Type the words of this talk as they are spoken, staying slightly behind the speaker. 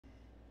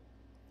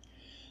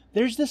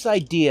There's this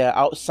idea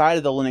outside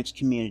of the Linux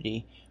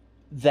community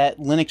that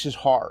Linux is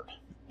hard.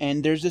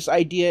 And there's this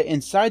idea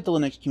inside the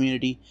Linux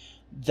community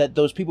that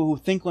those people who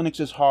think Linux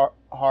is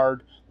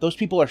hard, those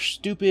people are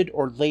stupid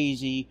or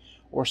lazy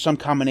or some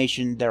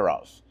combination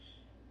thereof.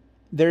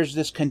 There's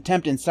this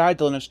contempt inside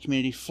the Linux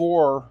community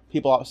for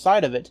people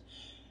outside of it,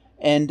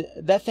 and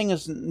that thing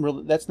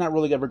that's not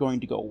really ever going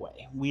to go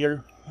away. We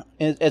are,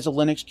 as a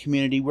Linux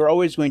community, we're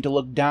always going to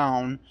look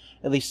down,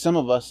 at least some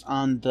of us,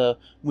 on the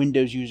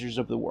Windows users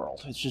of the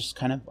world. It's just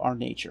kind of our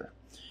nature.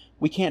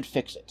 We can't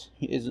fix it,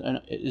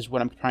 is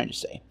what I'm trying to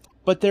say.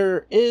 But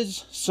there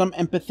is some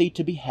empathy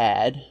to be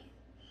had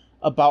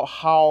about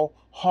how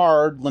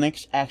hard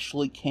Linux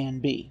actually can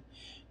be.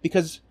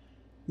 Because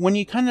when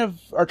you kind of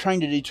are trying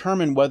to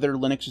determine whether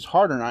Linux is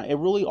hard or not, it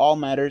really all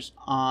matters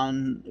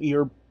on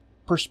your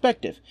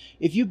perspective.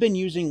 If you've been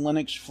using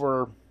Linux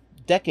for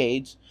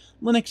decades,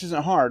 Linux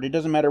isn't hard. It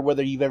doesn't matter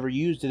whether you've ever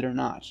used it or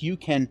not. You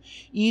can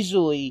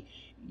easily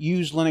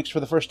use Linux for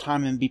the first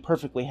time and be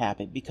perfectly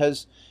happy,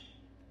 because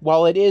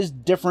while it is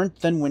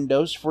different than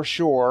Windows for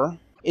sure,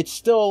 it's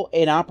still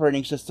an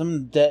operating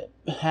system that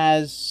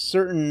has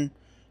certain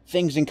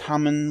things in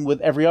common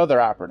with every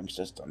other operating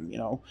system. You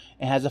know,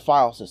 it has a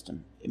file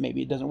system.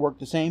 Maybe it doesn't work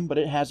the same, but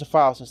it has a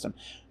file system.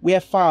 We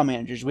have file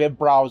managers, we have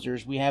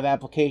browsers, we have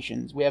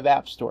applications, we have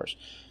app stores.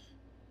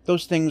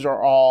 Those things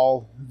are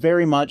all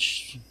very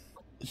much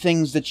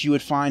things that you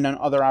would find on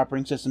other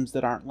operating systems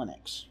that aren't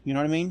Linux. You know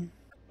what I mean?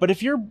 But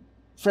if you're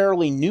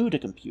fairly new to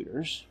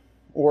computers,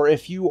 or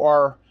if you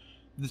are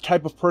the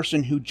type of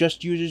person who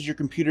just uses your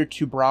computer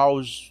to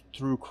browse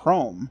through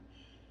Chrome,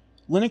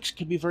 Linux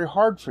can be very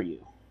hard for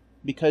you,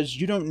 because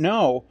you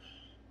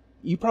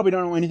probably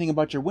don't know anything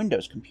about your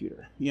Windows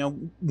computer. You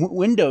know,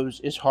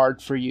 Windows is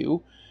hard for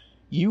you.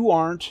 You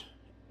aren't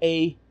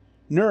a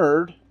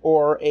nerd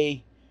or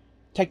a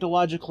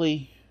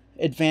technologically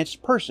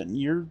advanced person.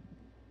 You're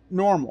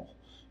normal.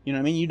 You know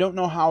what I mean? You don't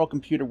know how a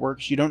computer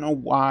works. You don't know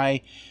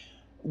why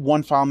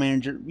one file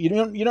manager... You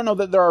don't know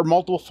that there are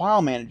multiple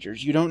file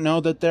managers. You don't know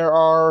that there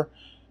are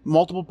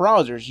multiple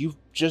browsers. You've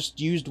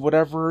just used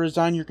whatever is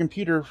on your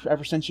computer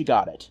ever since you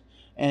got it.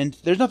 And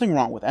there's nothing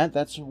wrong with that.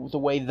 That's the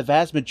way the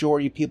vast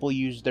majority of people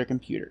use their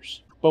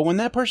computers. But when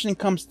that person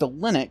comes to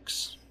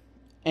Linux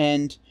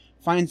and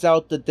finds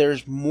out that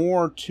there's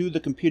more to the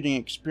computing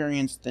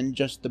experience than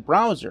just the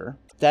browser,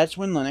 that's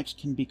when Linux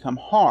can become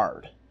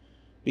hard.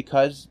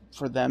 Because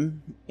for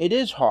them, it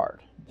is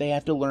hard. They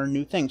have to learn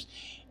new things.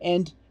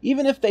 And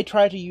even if they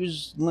try to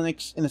use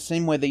Linux in the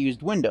same way they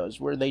used Windows,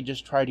 where they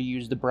just try to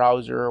use the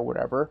browser or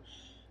whatever,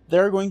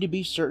 there are going to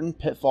be certain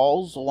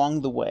pitfalls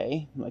along the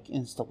way, like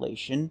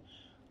installation,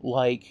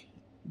 like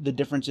the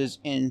differences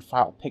in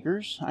file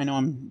pickers. I know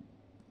I'm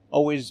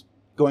always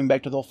going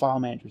back to the whole file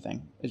manager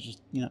thing. It's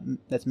just, you know,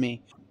 that's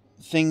me.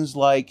 Things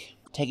like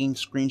taking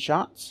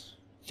screenshots,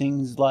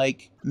 things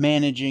like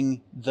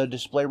managing the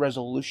display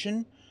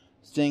resolution,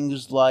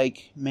 things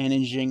like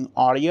managing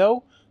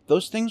audio.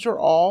 Those things are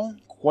all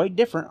quite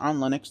different on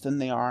Linux than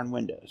they are on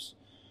Windows.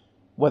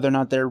 Whether or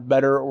not they're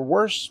better or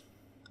worse,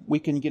 we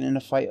can get in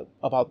a fight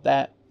about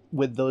that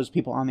with those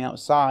people on the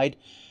outside.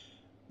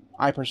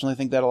 I personally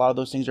think that a lot of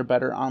those things are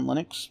better on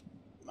Linux.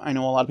 I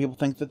know a lot of people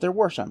think that they're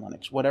worse on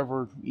Linux,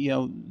 whatever, you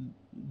know,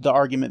 the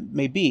argument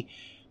may be.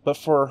 But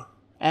for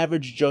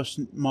average Joe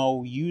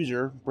Smo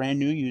user, brand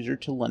new user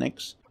to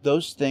Linux,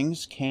 those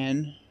things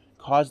can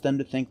cause them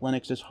to think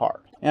Linux is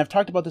hard. And I've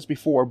talked about this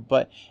before,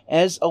 but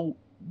as a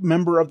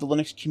member of the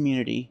Linux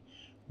community,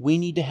 we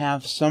need to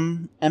have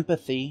some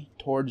empathy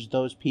towards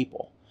those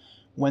people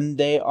when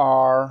they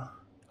are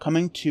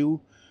coming to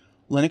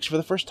Linux for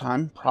the first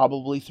time,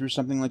 probably through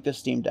something like the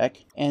Steam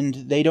Deck, and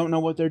they don't know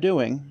what they're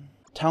doing.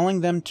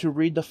 Telling them to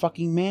read the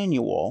fucking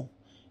manual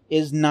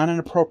is not an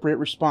appropriate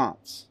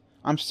response.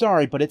 I'm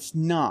sorry, but it's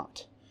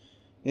not.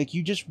 Like,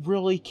 you just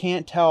really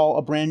can't tell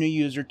a brand new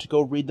user to go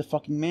read the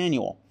fucking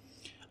manual.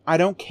 I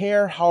don't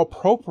care how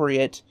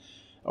appropriate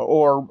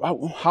or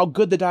how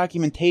good the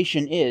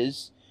documentation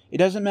is. It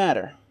doesn't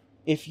matter.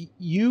 If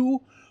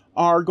you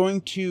are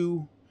going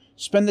to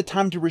spend the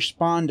time to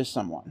respond to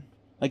someone,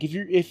 like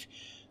if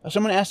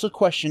someone asks a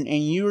question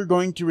and you are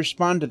going to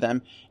respond to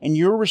them, and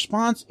your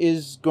response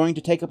is going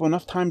to take up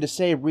enough time to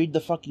say, read the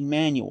fucking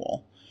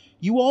manual,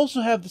 you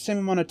also have the same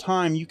amount of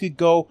time. You could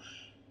go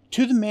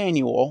to the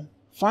manual,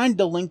 find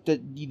the link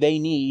that they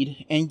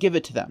need, and give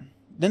it to them.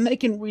 Then they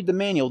can read the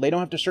manual. They don't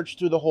have to search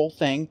through the whole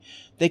thing.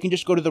 They can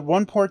just go to the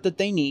one part that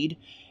they need,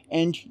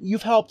 and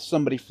you've helped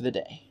somebody for the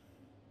day.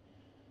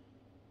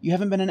 You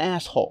haven't been an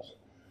asshole.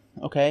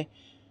 Okay?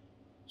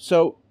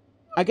 So,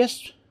 I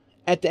guess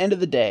at the end of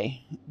the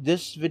day,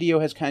 this video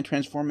has kind of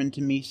transformed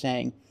into me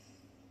saying,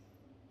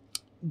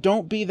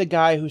 don't be the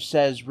guy who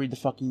says, read the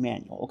fucking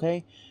manual,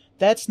 okay?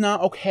 That's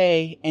not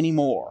okay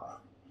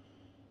anymore.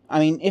 I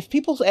mean, if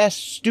people ask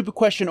a stupid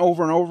question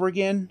over and over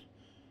again,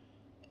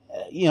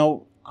 you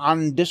know,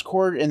 on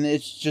Discord, and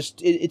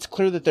it's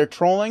clear that they're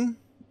trolling,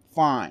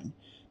 fine.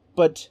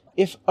 But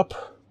if a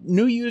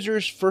new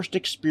user's first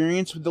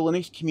experience with the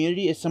Linux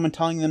community is someone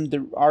telling them the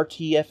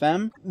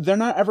RTFM, they're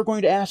not ever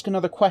going to ask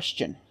another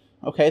question.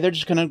 Okay, they're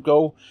just going to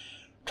go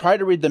try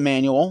to read the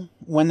manual.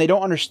 When they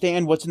don't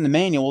understand what's in the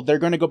manual, they're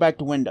going to go back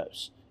to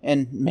Windows.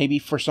 And maybe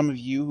for some of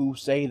you who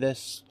say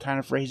this kind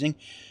of phrasing,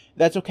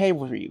 that's okay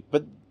for you.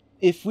 But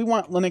if we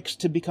want Linux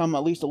to become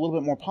at least a little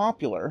bit more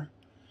popular,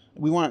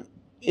 we want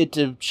it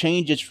to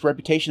change its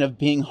reputation of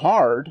being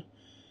hard,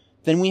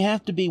 then we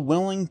have to be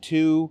willing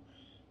to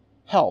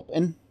help.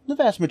 And the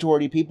vast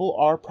majority of people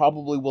are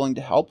probably willing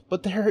to help,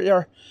 but there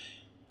are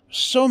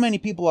so many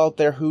people out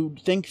there who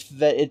think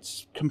that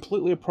it's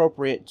completely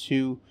appropriate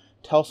to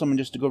tell someone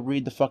just to go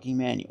read the fucking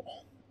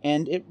manual.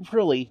 And it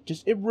really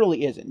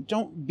isn't.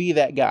 Don't be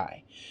that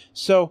guy.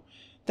 So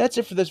that's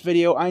it for this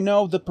video. I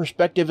know the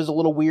perspective is a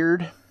little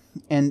weird,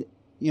 and,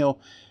 you know,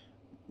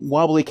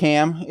 Wobbly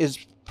Cam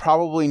is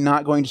probably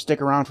not going to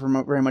stick around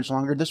for very much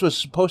longer. This was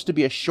supposed to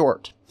be a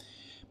short,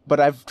 but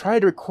I've tried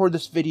to record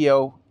this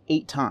video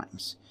 8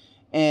 times,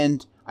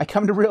 and I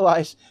come to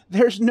realize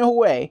there's no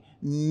way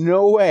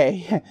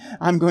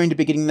I'm going to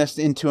be getting this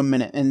into a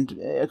minute. And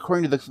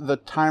according to the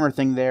timer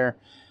thing there,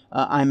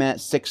 I'm at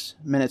 6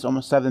 minutes,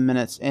 almost 7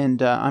 minutes,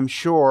 and I'm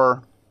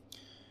sure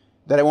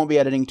that I won't be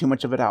editing too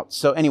much of it out.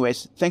 So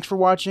anyways, thanks for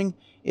watching.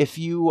 If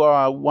you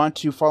want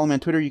to follow me on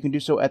Twitter, you can do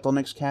so at the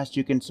LinuxCast.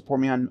 You can support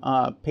me on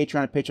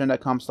Patreon at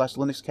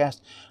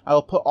patreon.com/LinuxCast. I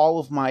will put all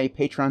of my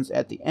patrons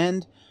at the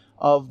end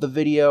of the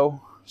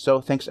video.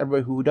 So thanks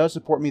everybody who does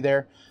support me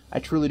there. I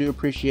truly do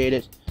appreciate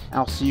it.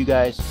 I'll see you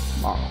guys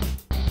tomorrow.